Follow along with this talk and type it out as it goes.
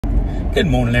Good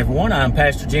morning, everyone. I'm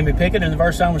Pastor Jimmy Pickett, and the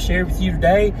verse I want to share with you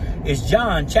today is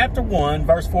John chapter 1,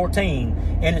 verse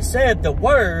 14. And it said, "The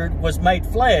Word was made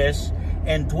flesh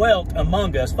and dwelt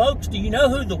among us." Folks, do you know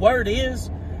who the Word is?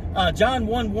 John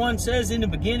 1:1 says, "In the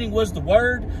beginning was the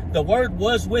Word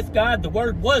was with God, the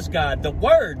Word was God." The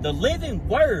Word, the living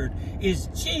Word, is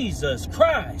Jesus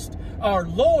Christ, our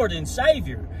Lord and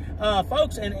Savior.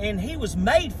 Folks, and He was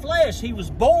made flesh. He was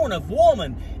born of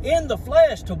woman in the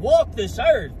flesh to walk this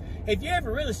earth. Have you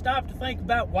ever really stopped to think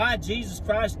about why Jesus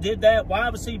Christ did that?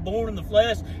 Why was He born in the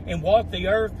flesh and walked the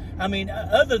earth? I mean,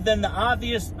 other than the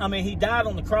obvious, He died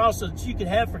on the cross so that you could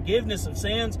have forgiveness of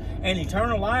sins and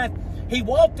eternal life. He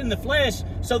walked in the flesh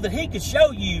so that He could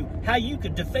show you how you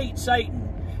could defeat Satan.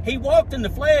 He walked in the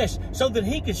flesh so that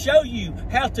He could show you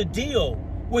how to deal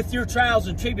with your trials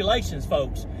and tribulations,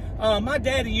 folks. My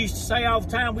daddy used to say all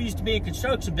the time, we used to be in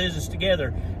construction business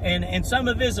together, and some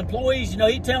of his employees,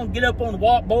 he'd tell them get up on the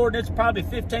walkboard, and it's probably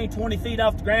 15, 20 feet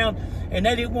off the ground, and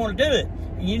they didn't want to do it.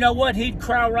 And you know what? He'd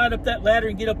crawl right up that ladder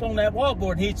and get up on that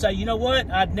walkboard, and he'd say, "You know what?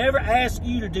 I'd never ask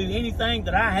you to do anything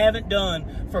that I haven't done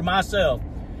for myself."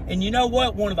 And you know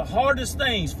what? One of the hardest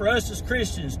things for us as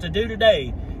Christians to do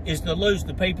today is to lose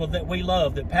the people that we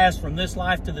love that pass from this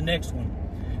life to the next one.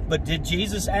 But did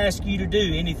Jesus ask you to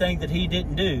do anything that He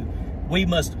didn't do? We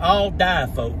must all die,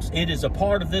 folks. It is a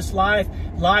part of this life.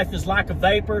 Life is like a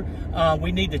vapor.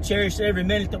 We need to cherish every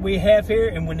minute that we have here,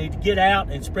 and we need to get out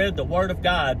and spread the Word of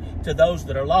God to those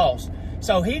that are lost.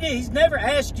 So He's never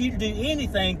asked you to do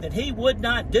anything that He would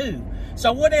not do.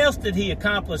 So what else did He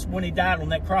accomplish when He died on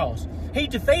that cross? He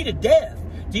defeated death.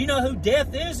 Do you know who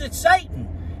death is? It's Satan.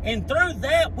 And through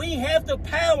that, we have the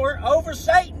power over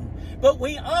Satan. But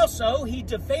He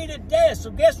defeated death.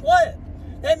 So guess what?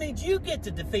 That means you get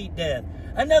to defeat death.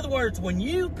 In other words, when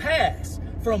you pass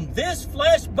from this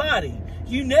flesh body,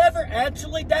 you never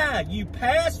actually die. You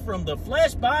pass from the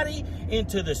flesh body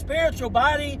into the spiritual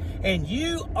body, and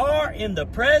you are in the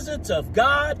presence of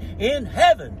God in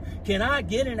heaven. Can I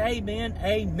get an amen?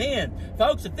 Amen.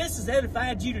 Folks, if this has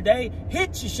edified you today,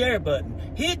 hit your share button.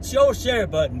 Hit your share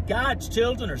button. God's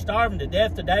children are starving to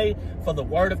death today for the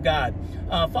Word of God.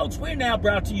 Folks, we're now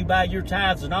brought to you by your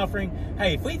tithes and offering.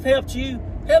 Hey, if we've helped you,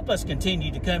 help us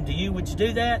continue to come to you. Would you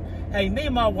do that? Hey, me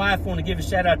and my wife want to give a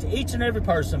shout out to each and every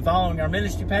person following our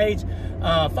ministry page.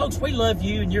 Folks, we love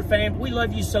you and your family. We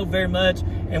love you so very much,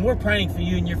 and we're praying for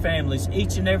you and your families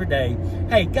each and every day.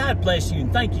 Hey, God bless you,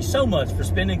 and thank you so much for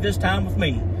spending this time with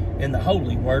me in the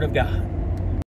Holy Word of God.